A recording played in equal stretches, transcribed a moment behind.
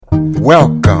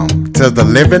Welcome to the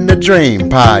Living the Dream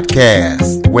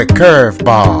podcast with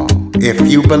Curveball. If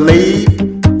you believe,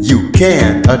 you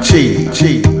can achieve.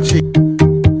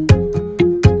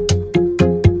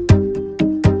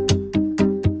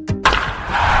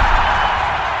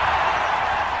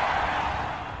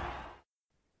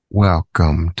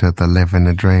 Welcome to the Living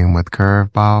the Dream with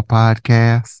Curveball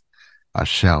podcast, a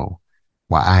show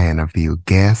where I interview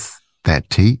guests that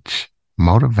teach,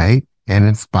 motivate, and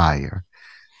inspire.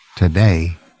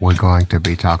 Today, we're going to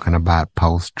be talking about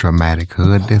post-traumatic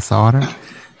hood disorder,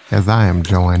 as I am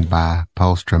joined by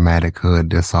post-traumatic hood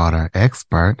disorder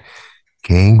expert,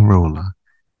 King Ruler.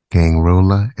 King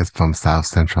Ruler is from South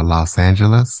Central Los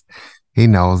Angeles. He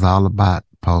knows all about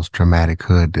post-traumatic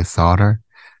hood disorder,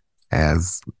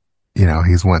 as you know,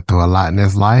 he's went through a lot in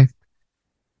his life.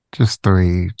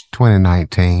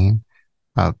 2019,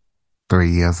 about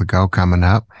 3 years ago coming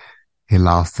up, he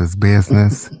lost his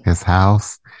business, his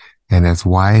house, and his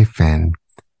wife, and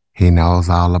he knows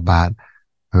all about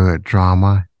hood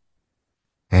drama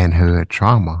and hood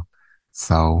trauma.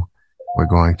 So we're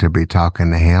going to be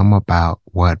talking to him about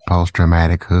what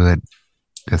post-traumatic hood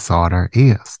disorder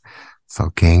is. So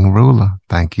King Ruler,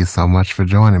 thank you so much for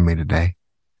joining me today.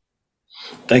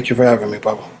 Thank you for having me,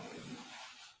 Papa.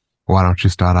 Why don't you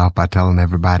start off by telling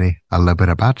everybody a little bit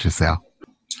about yourself?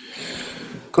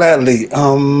 Gladly.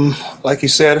 Like you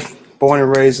said, born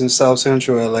and raised in South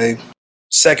Central LA.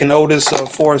 Second oldest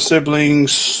of four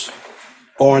siblings,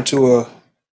 born to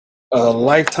a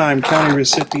lifetime county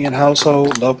recipient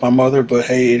household. Loved my mother, but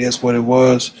hey, it is what it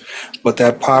was. But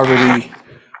that poverty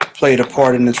played a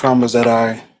part in the traumas that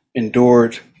I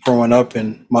endured growing up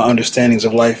and my understandings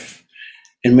of life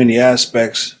in many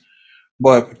aspects.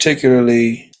 But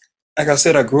particularly, like I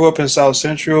said, I grew up in South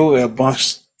Central, in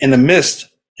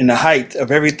the height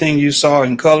of everything you saw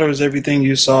in colors, everything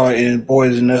you saw in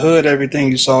Boys in the Hood,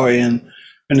 everything you saw in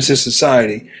Menace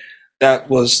Society. That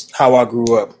was how I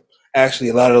grew up. Actually,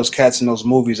 a lot of those cats in those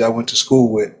movies I went to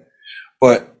school with.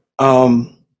 But I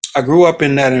grew up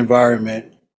in that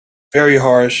environment, very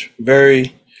harsh,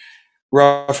 very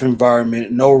rough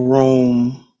environment, no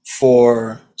room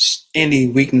for any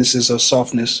weaknesses or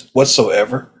softness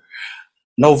whatsoever,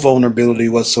 no vulnerability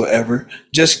whatsoever,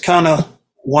 just kind of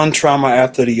one trauma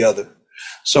after the other.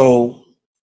 So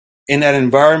in that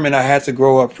environment, I had to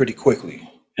grow up pretty quickly.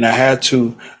 And I had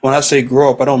to, when I say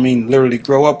grow up, I don't mean literally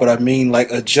grow up, but I mean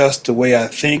like adjust the way I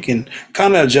think and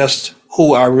kind of adjust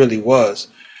who I really was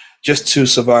just to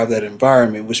survive that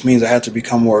environment, which means I had to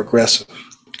become more aggressive.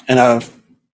 And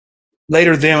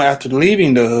later then, after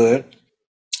leaving the hood,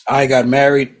 I got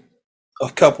married a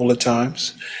couple of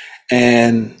times.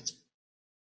 And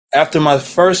after my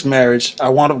first marriage, I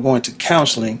wound up going to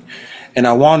counseling, and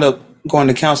I wound up going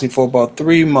to counseling for about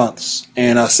 3 months.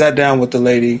 And I sat down with the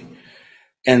lady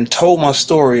and told my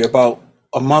story about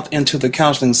a month into the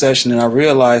counseling session. And I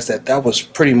realized that that was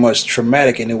pretty much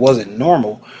traumatic and it wasn't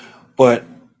normal. But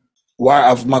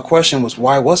my question was,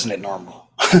 why wasn't it normal?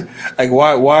 Like,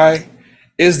 why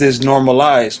is this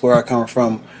normalized where I come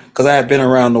from? Because I had been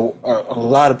around a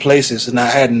lot of places, and I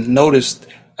had noticed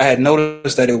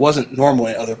that it wasn't normal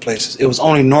in other places. It was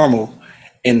only normal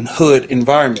in hood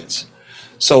environments.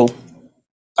 So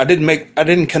I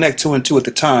didn't connect two and two at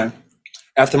the time.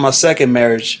 After my second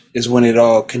marriage is when it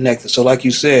all connected. So like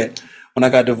you said, when I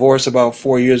got divorced about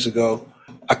 4 years ago,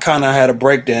 I kind of had a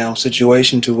breakdown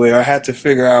situation to where I had to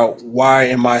figure out, why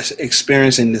am I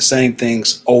experiencing the same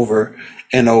things over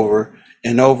and over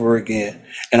and over again?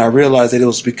 And I realized that it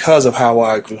was because of how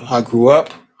I grew up,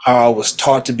 how I was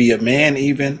taught to be a man,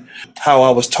 even how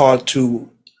I was taught to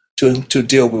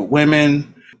deal with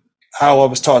women, how I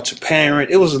was taught to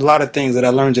parent. It was a lot of things that I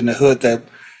learned in the hood that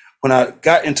when I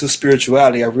got into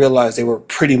spirituality, I realized they were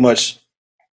pretty much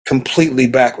completely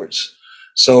backwards.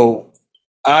 So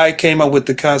I came up with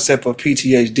the concept of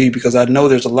PTHD because I know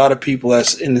there's a lot of people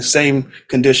that's in the same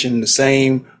condition, the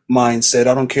same mindset.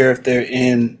 I don't care if they're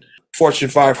in Fortune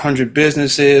 500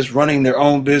 businesses, running their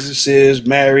own businesses,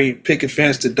 married, picket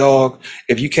fence to dog.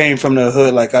 If you came from the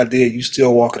hood like I did, you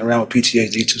still walking around with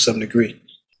PTSD to some degree.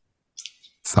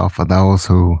 So for those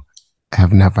who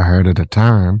have never heard of the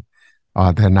term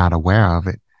or they're not aware of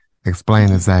it,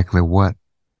 explain exactly what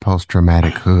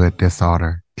post-traumatic hood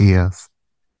disorder is.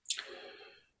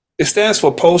 It stands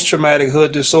for post-traumatic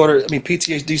hood disorder.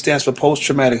 PTSD stands for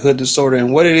post-traumatic hood disorder.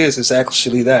 And what it is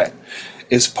actually that.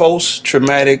 It's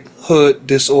post-traumatic hood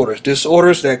disorders.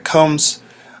 Disorders that comes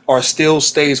or still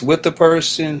stays with the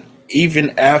person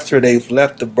even after they've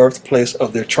left the birthplace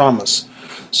of their traumas.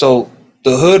 So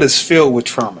the hood is filled with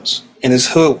traumas. And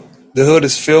the hood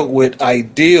is filled with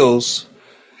ideals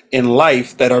in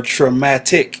life that are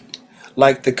traumatic.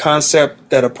 like the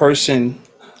concept that a person,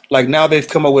 like now they've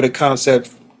come up with a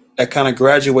concept that kind of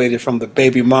graduated from the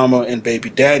baby mama and baby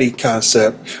daddy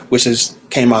concept, which is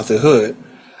came out the hood,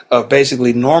 of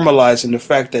basically normalizing the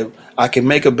fact that I can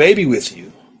make a baby with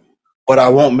you, but I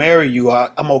won't marry you.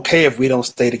 I'm okay if we don't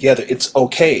stay together. It's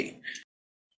okay.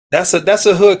 That's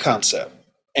a hood concept,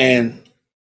 and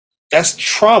that's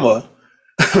trauma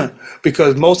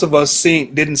because most of us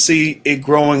didn't see it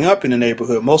growing up in the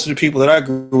neighborhood. Most of the people that I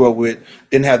grew up with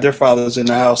didn't have their fathers in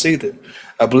the house either.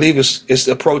 I believe it's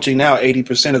approaching now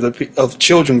 80% of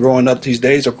children growing up these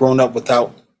days are growing up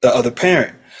without the other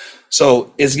parent.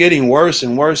 So it's getting worse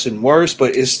and worse and worse,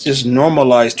 but it's just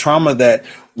normalized trauma that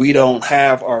we don't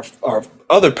have our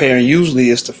other parent, usually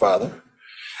is the father.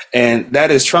 And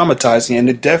that is traumatizing, and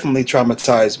it definitely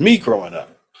traumatized me growing up.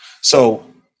 So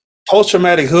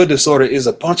post-traumatic hood disorder is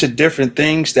a bunch of different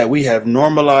things that we have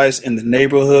normalized in the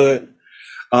neighborhood,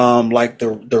 like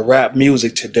the rap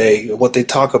music today, what they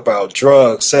talk about,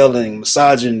 drugs, selling,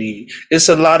 misogyny. It's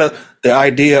a lot of the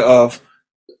idea of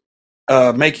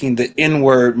making the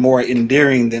N-word more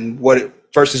endearing than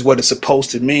versus what it's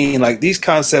supposed to mean. Like these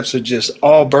concepts are just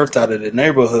all birthed out of the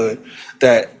neighborhood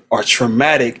that are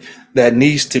traumatic, that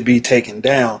needs to be taken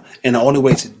down. And the only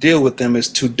way to deal with them is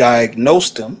to diagnose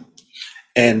them.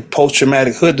 And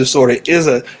post-traumatic hood disorder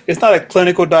it's not a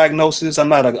clinical diagnosis. I'm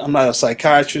not a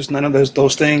psychiatrist, none of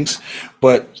those things,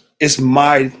 but it's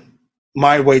my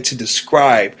way to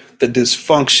describe the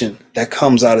dysfunction that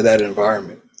comes out of that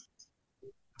environment.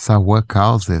 So what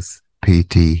causes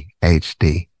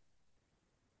PTHD?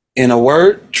 In a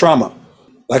word, trauma.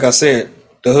 Like I said,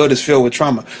 the hood is filled with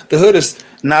trauma. The hood is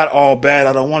not all bad.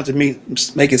 I don't want it to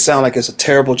make it sound like it's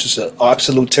just an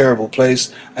absolute terrible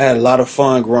place. I had a lot of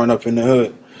fun growing up in the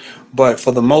hood, but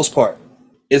for the most part,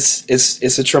 it's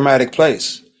a traumatic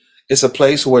place. It's a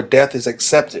place where death is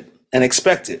accepted and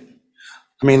expected.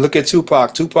 I mean, look at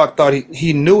Tupac. Tupac thought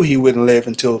he knew he wouldn't live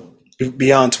until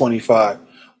beyond 25.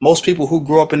 Most people who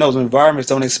grow up in those environments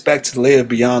don't expect to live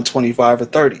beyond 25 or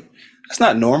 30. That's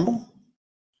not normal.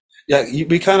 Yeah,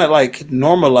 we kind of like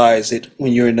normalize it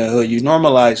when you're in the hood. You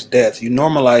normalize death. You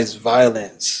normalize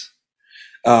violence.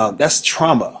 That's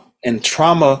trauma, and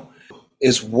trauma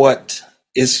is what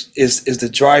is the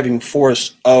driving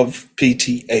force of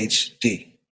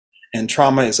PTHD. And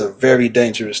trauma is a very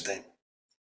dangerous thing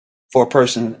for a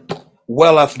person.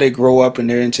 Well, after they grow up and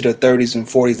they're into their 30s and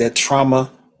 40s, that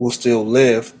trauma will still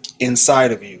live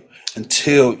inside of you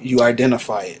until you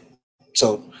identify it.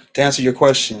 So to answer your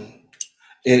question,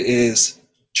 it is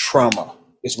trauma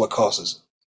is what causes it.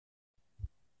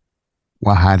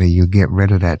 Well, how do you get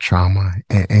rid of that trauma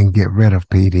and get rid of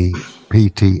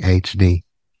PTHD?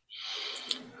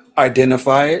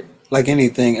 Identify it like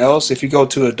anything else. If you go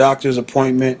to a doctor's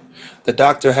appointment, the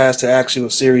doctor has to ask you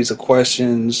a series of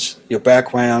questions, your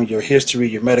background, your history,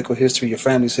 your medical history, your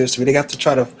family's history. They have to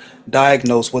try to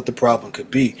diagnose what the problem could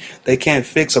be. They can't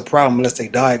fix a problem unless they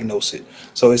diagnose it.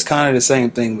 So it's kind of the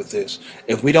same thing with this.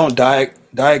 If we don't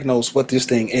diagnose what this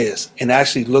thing is and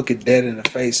actually look it dead in the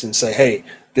face and say, hey,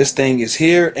 this thing is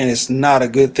here and it's not a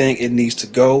good thing. It needs to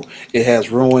go. It has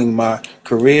ruined my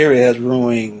career. It has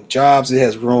ruined jobs. It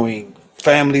has ruined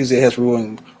families. It has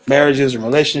ruined marriages and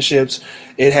relationships.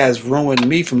 It has ruined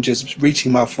me from just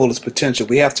reaching my fullest potential.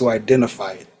 We have to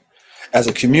identify it. As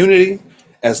a community,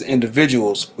 as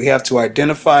individuals, we have to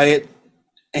identify it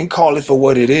and call it for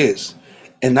what it is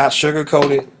and not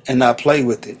sugarcoat it and not play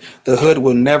with it. The hood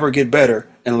will never get better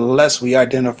unless we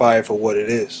identify it for what it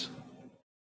is.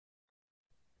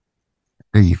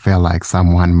 Do you feel like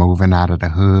someone moving out of the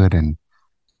hood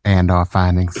and or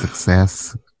finding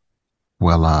success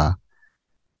will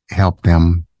help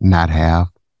them not have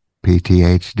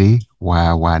PTHD?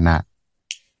 Why not?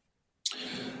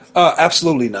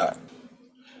 Absolutely not.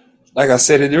 Like I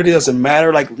said, it really doesn't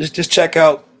matter. Like just check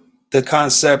out the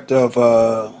concept of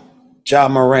Ja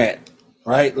Morant,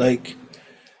 right? Like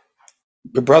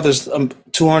the brother's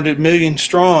 200 million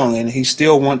strong, and he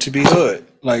still want to be hood.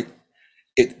 Like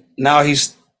it now,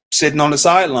 he's sitting on the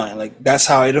sideline. Like that's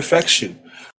how it affects you.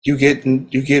 You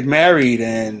get married,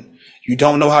 and you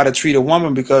don't know how to treat a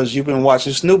woman because you've been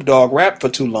watching Snoop Dogg rap for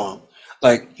too long.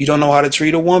 Like you don't know how to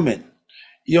treat a woman.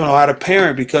 You don't know how to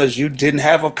parent because you didn't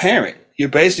have a parent. You're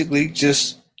basically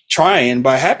just trying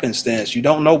by happenstance. You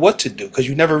don't know what to do because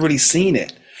you've never really seen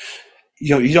it.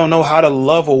 You don't know how to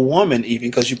love a woman even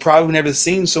because you probably never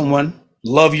seen someone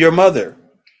love your mother.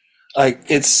 Like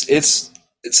it's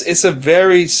a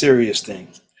very serious thing.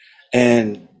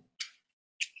 And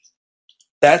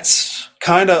that's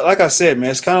kind of, like I said, man,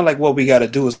 it's kind of like what we got to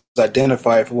do is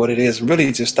identify it for what it is and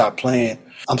really just stop playing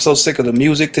I'm so sick of the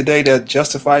music today that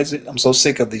justifies it. I'm so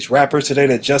sick of these rappers today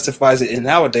that justifies it. And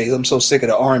nowadays, I'm so sick of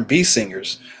the R&B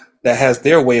singers that has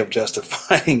their way of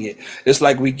justifying it. It's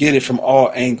like we get it from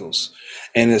all angles,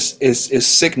 and it's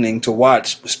sickening to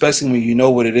watch, especially when you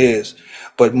know what it is.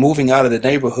 But moving out of the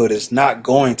neighborhood is not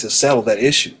going to settle that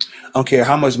issue. I don't care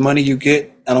how much money you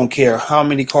get. I don't care how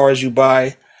many cars you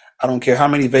buy. I don't care how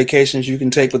many vacations you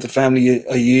can take with the family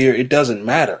a year. It doesn't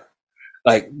matter.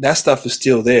 Like, that stuff is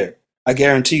still there. I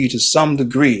guarantee you, to some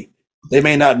degree, they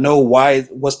may not know why,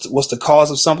 what's the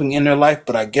cause of something in their life,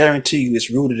 but I guarantee you it's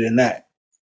rooted in that.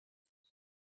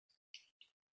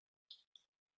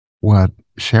 Well,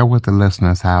 share with the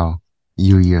listeners how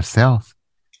you yourself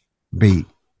beat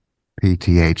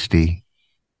PTHD.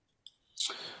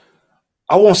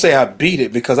 I won't say I beat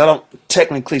it, because I don't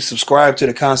technically subscribe to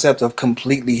the concept of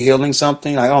completely healing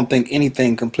something. I don't think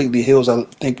anything completely heals. I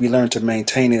think we learn to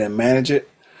maintain it and manage it.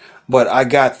 But I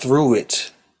got through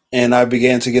it, and I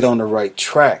began to get on the right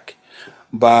track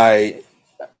by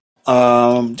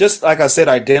just like I said,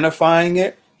 identifying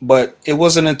it. But it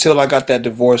wasn't until I got that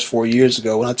divorce 4 years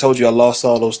ago, when I told you I lost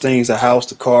all those things, the house,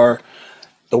 the car,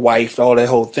 the wife, all that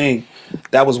whole thing.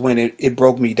 That was when it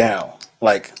broke me down.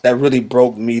 Like, that really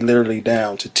broke me literally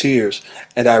down to tears.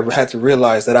 And I had to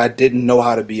realize that I didn't know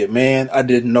how to be a man. I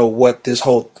didn't know what this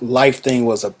whole life thing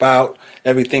was about.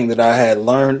 Everything that I had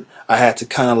learned, I had to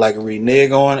kind of like renege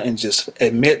on and just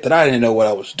admit that I didn't know what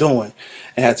I was doing,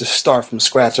 and had to start from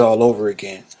scratch all over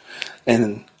again.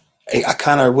 And I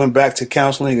kind of went back to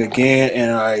counseling again,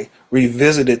 and I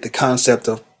revisited the concept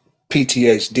of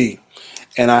PTSD.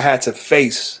 And I had to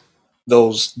face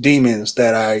those demons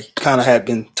that I kind of had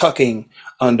been tucking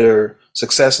under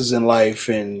successes in life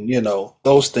and,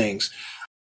 those things.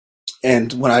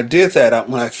 And when I did that,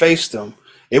 when I faced them,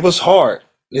 it was hard.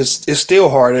 It's still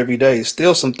hard every day. It's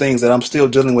still some things that I'm still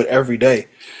dealing with every day.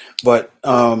 But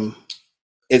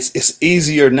it's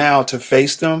easier now to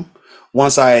face them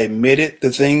once I admitted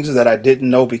the things that I didn't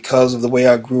know because of the way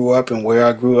I grew up and where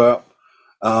I grew up.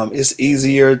 It's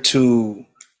easier to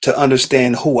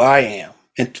understand who I am.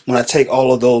 And when I take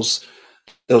all of those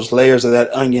layers of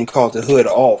that onion called the hood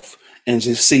off and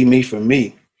just see me for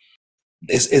me,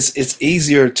 it's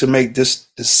easier to make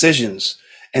decisions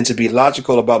and to be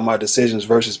logical about my decisions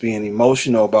versus being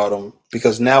emotional about them,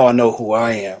 because now I know who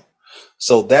I am.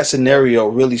 So that scenario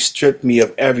really stripped me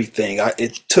of everything.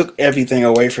 It took everything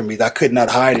away from me that I could not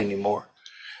hide anymore.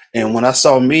 And when I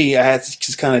saw me, I had to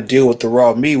just kind of deal with the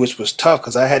raw me, which was tough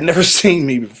because I had never seen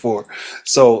me before.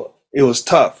 So it was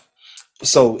tough.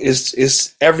 So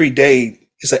it's every day.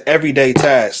 It's an everyday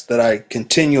task that I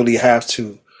continually have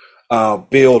to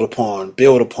build upon,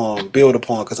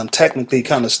 because I'm technically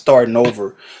kind of starting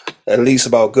over, at least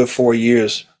about a good 4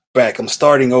 years back. I'm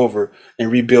starting over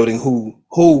and rebuilding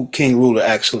who King Ruler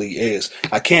actually is.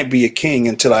 I can't be a king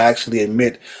until I actually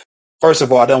admit, first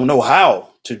of all, I don't know how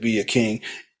to be a king.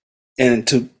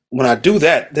 And when I do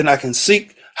that, then I can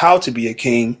seek how to be a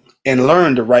king and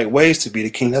learn the right ways to be the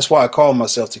king. That's why I call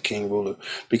myself the King Ruler,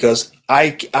 because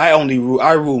I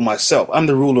rule myself. I'm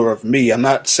the ruler of me. I'm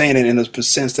not saying it in the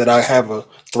sense that I have a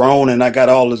throne and I got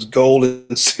all this gold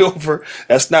and silver.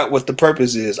 That's not what the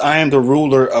purpose is. I am the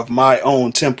ruler of my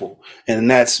own temple, and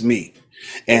that's me.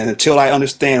 And until I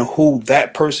understand who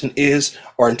that person is,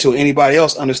 or until anybody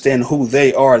else understand who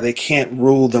they are, they can't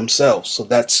rule themselves. So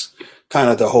that's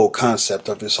kind of the whole concept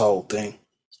of this whole thing.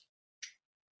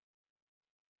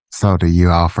 So do you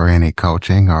offer any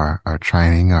coaching or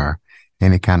training or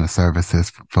any kind of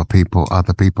services for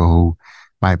other people who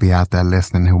might be out there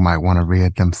listening who might want to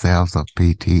rid themselves of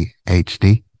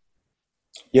PTHD?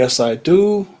 Yes, I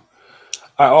do.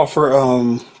 I offer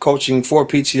coaching for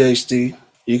PTSD.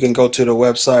 You can go to the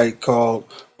website called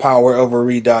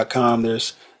poweroveread.com.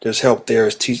 There's help there. I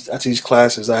teach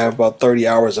classes. I have about 30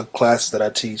 hours of classes that I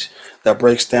teach that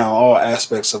breaks down all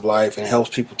aspects of life and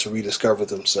helps people to rediscover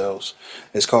themselves.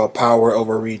 It's called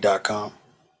poweroveread.com.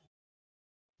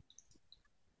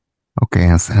 Okay,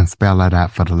 and spell that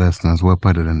out for the listeners. We'll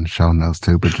put it in the show notes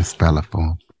too, but just spell it for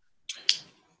them.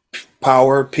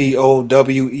 Power,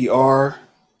 POWEROFORI,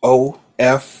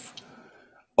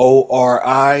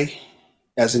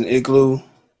 as in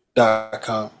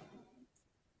igloo.com.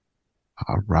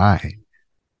 All right.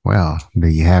 Well, do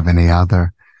you have any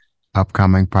other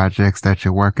upcoming projects that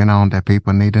you're working on that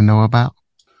people need to know about?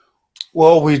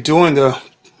 Well, we're doing the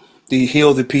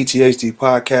Heal the PTSD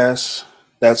podcast.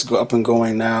 That's up and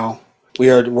going now. We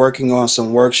are working on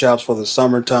some workshops for the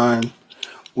summertime.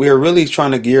 We are really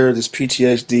trying to gear this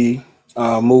PTSD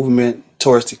movement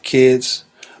towards the kids,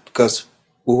 because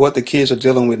with what the kids are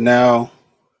dealing with now,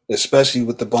 especially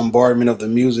with the bombardment of the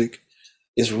music,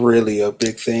 is really a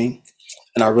big thing.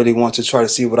 and I really want to try to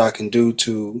see what I can do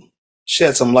to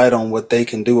shed some light on what they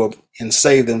can do and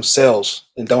save themselves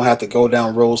and don't have to go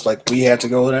down roads like we had to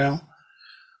go down,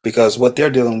 because what they're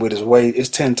dealing with is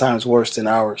 10 times worse than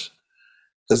ours,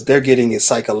 because they're getting it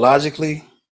psychologically.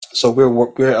 So we're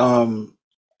working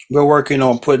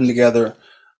on putting together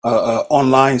a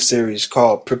online series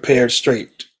called Prepared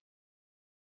Straight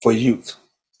for youth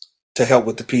to help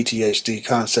with the PTSD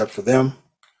concept for them.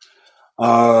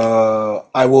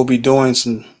 I will be doing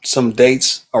some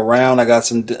dates around. I got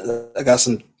some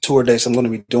tour dates I'm going to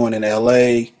be doing in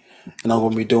LA, and I'm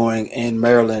going to be doing in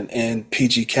Maryland and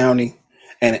PG County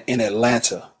and in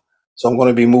Atlanta. So I'm going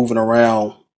to be moving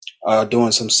around,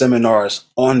 doing some seminars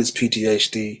on this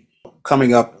PTSD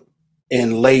coming up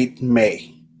in late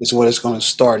May is what it's going to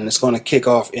start, and it's going to kick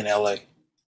off in LA.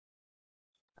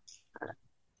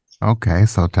 Okay,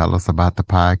 so tell us about the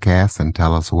podcast and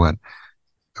tell us what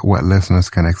listeners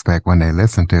can expect when they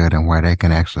listen to it and where they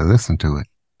can actually listen to it.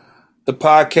 The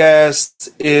podcast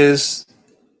is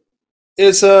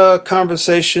a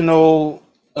conversational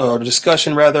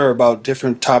discussion, rather, about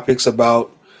different topics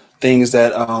about things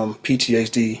that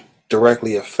PTSD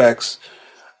directly affects.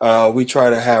 We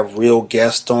try to have real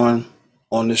guests on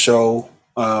the show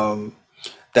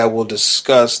that will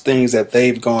discuss things that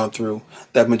they've gone through.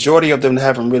 The majority of them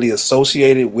haven't really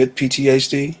associated with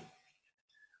PTSD,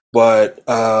 but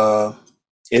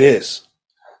it is.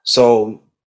 So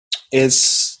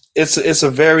it's a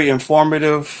very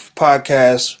informative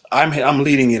podcast. I'm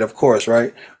leading it, of course,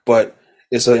 right? But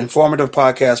it's an informative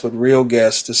podcast with real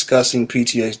guests discussing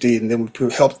PTSD, and then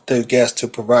we help the guests to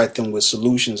provide them with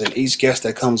solutions. And each guest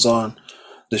that comes on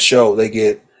the show, they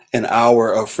get an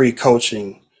hour of free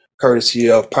coaching, courtesy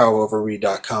of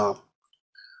poweroverread.com.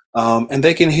 And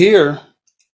they can hear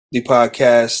the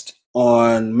podcast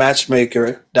on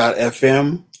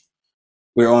matchmaker.fm.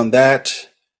 We're on that,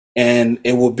 and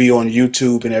it will be on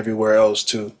YouTube and everywhere else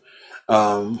too.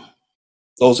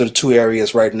 Those are the two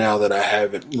areas right now that I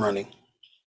have it running.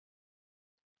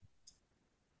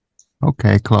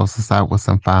 Okay, close us out with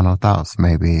some final thoughts.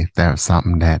 Maybe if there's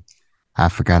something that I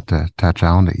forgot to touch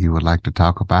on that you would like to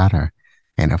talk about, or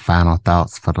any final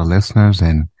thoughts for the listeners,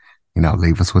 and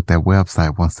leave us with that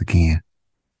website once again.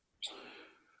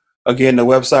 Again, the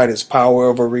website is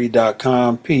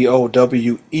poweroverread.com,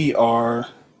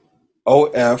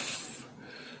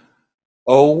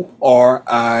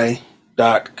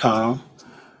 POWEROFORI.com.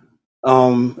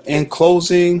 In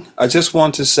closing, I just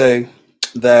want to say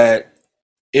that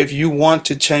if you want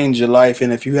to change your life,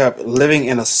 and if you have living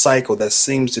in a cycle that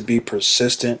seems to be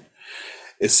persistent,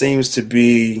 it seems to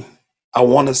be, I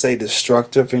want to say,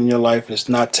 destructive in your life. It's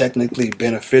not technically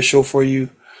beneficial for you.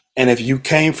 And if you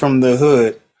came from the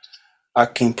hood, I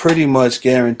can pretty much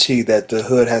guarantee that the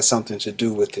hood has something to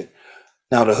do with it.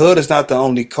 Now, the hood is not the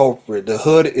only culprit. The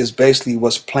hood is basically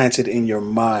what's planted in your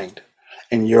mind.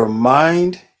 And your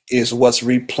mind is what's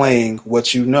replaying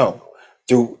what you know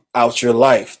throughout your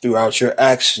life, throughout your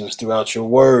actions, throughout your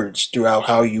words, throughout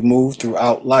how you move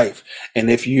throughout life.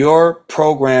 And if your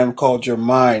program called your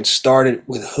mind started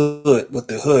with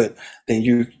the hood, then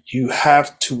you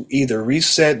have to either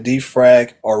reset,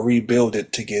 defrag, or rebuild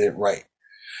it to get it right.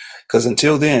 Because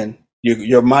until then,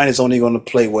 your mind is only going to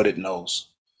play what it knows.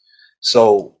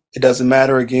 So it doesn't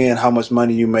matter, again, how much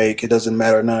money you make. It doesn't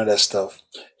matter, none of that stuff.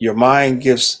 Your mind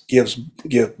gives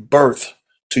birth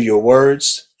to your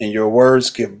words, and your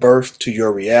words give birth to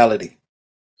your reality.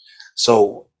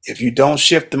 So if you don't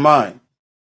shift the mind,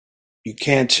 you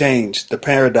can't change the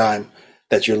paradigm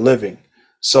that you're living.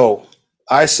 So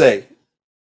I say,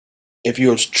 if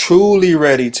you're truly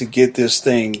ready to get this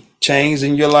thing changed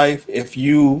in your life, if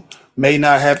you may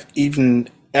not have even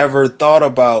ever thought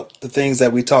about the things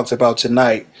that we talked about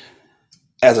tonight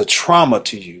as a trauma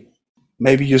to you,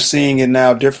 maybe you're seeing it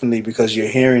now differently because you're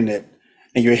hearing it,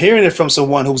 and you're hearing it from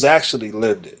someone who's actually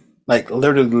lived it, like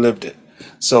literally lived it.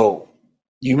 So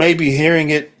you may be hearing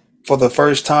it for the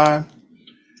first time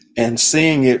and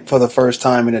seeing it for the first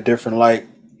time in a different light.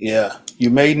 Yeah, you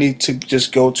may need to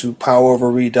just go to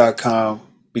poweroverread.com,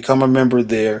 become a member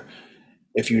there.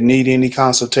 If you need any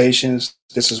consultations,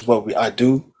 this is what I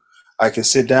do. I can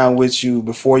sit down with you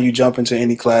before you jump into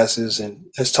any classes and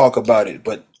let's talk about it.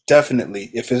 But definitely,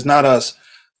 if it's not us,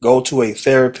 go to a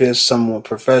therapist, someone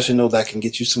professional that can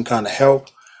get you some kind of help,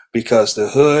 because the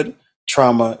hood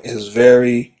trauma is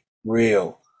very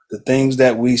real. The things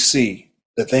that we see,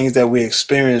 the things that we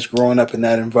experience growing up in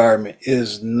that environment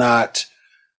is not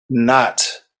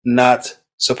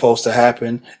supposed to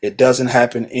happen. It doesn't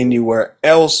happen anywhere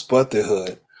else but the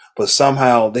hood. But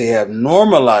somehow they have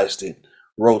normalized it,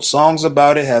 wrote songs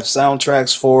about it, have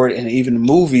soundtracks for it, and even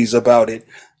movies about it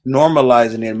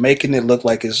normalizing it, making it look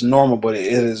like it's normal, but it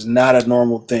is not a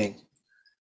normal thing.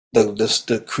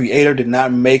 The Creator did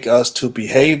not make us to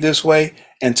behave this way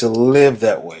and to live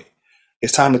that way.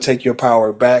 It's time to take your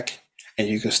power back, and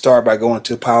you can start by going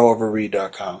to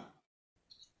poweroverread.com.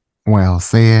 Well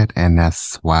said, and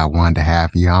that's why I wanted to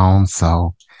have you on.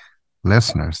 So,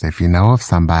 listeners, if you know of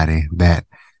somebody that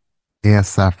is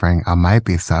suffering or might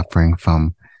be suffering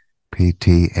from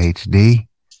PTHD,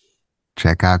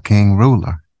 check out King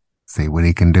Ruler. See what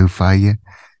he can do for you.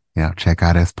 You know, check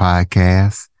out his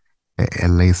podcast. At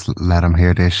least let them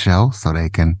hear this show so they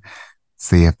can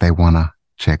see if they want to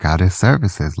check out his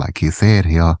services. Like he said,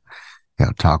 he'll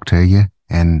talk to you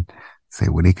and see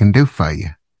what he can do for you.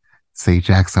 See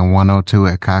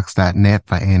Jackson102 at Cox.net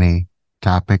for any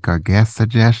topic or guest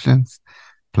suggestions.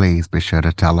 Please be sure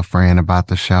to tell a friend about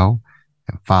the show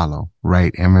and follow,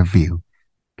 rate, and review.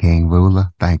 King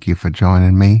Ruler, thank you for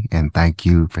joining me, and thank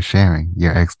you for sharing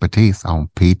your expertise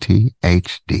on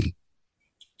PTHD.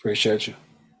 Appreciate you.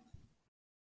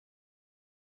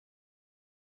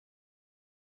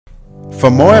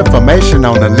 For more information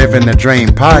on the Living the Dream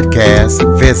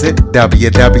podcast, visit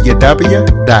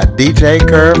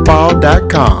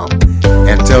www.djcurveball.com.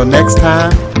 Until next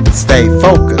time, stay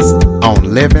focused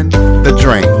on living the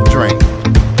dream.